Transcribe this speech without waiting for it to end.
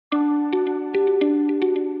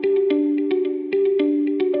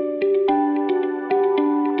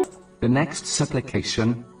The next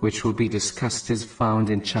supplication, which will be discussed, is found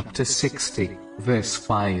in chapter 60, verse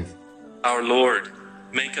 5. Our Lord,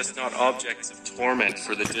 make us not objects of torment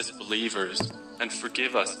for the disbelievers, and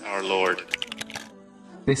forgive us, our Lord.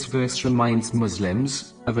 This verse reminds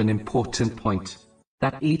Muslims of an important point,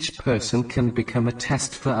 that each person can become a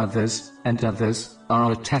test for others, and others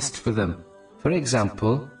are a test for them. For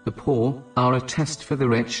example, the poor are a test for the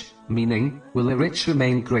rich, meaning, will the rich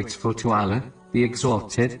remain grateful to Allah, the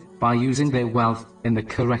Exalted, by using their wealth in the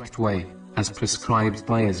correct way, as prescribed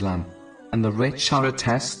by Islam? And the rich are a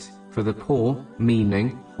test for the poor,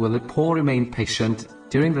 meaning, will the poor remain patient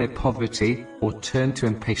during their poverty, or turn to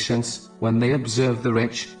impatience when they observe the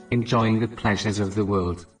rich enjoying the pleasures of the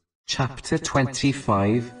world? Chapter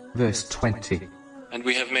 25, verse 20. And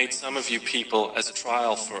we have made some of you people as a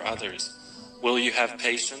trial for others. Will you have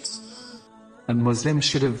patience? A Muslim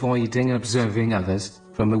should avoid observing others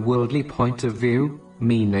from a worldly point of view,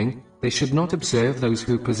 meaning, they should not observe those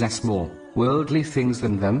who possess more worldly things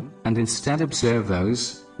than them, and instead observe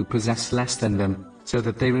those who possess less than them, so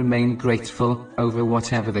that they remain grateful over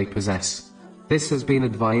whatever they possess. This has been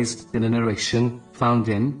advised in a narration found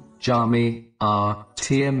in Jami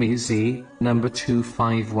Tirmizi, number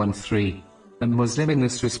 2513. A Muslim in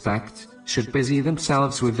this respect should busy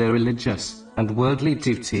themselves with their religious and worldly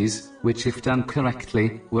duties, which if done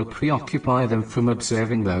correctly, will preoccupy them from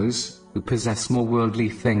observing those who possess more worldly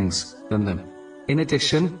things than them. In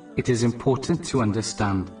addition, it is important to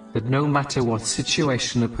understand that no matter what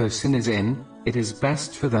situation a person is in, it is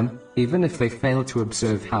best for them, even if they fail to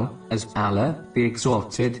observe how, as Allah, the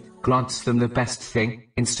Exalted, grants them the best thing,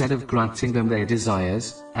 instead of granting them their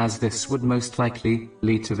desires, as this would most likely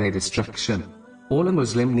lead to their destruction. All a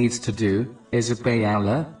Muslim needs to do is obey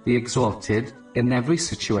Allah, the Exalted, in every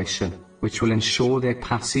situation, which will ensure they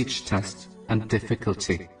pass each test and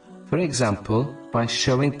difficulty. For example, by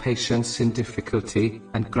showing patience in difficulty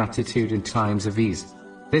and gratitude in times of ease.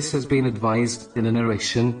 This has been advised in a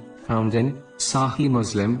narration found in Sahih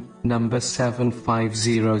Muslim, number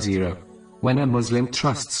 7500. When a Muslim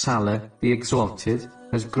trusts Allah, the Exalted,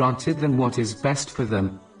 has granted them what is best for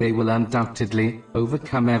them, they will undoubtedly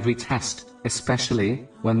overcome every test, especially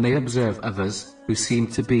when they observe others who seem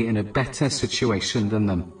to be in a better situation than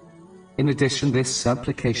them. In addition, this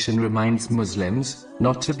supplication reminds Muslims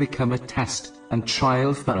not to become a test and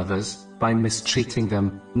trial for others by mistreating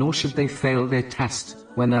them, nor should they fail their test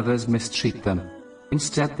when others mistreat them.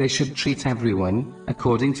 Instead, they should treat everyone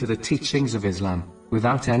according to the teachings of Islam,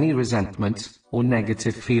 without any resentment or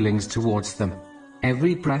negative feelings towards them.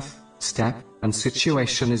 Every breath, step, and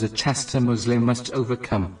situation is a test a Muslim must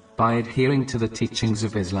overcome by adhering to the teachings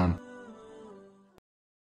of Islam.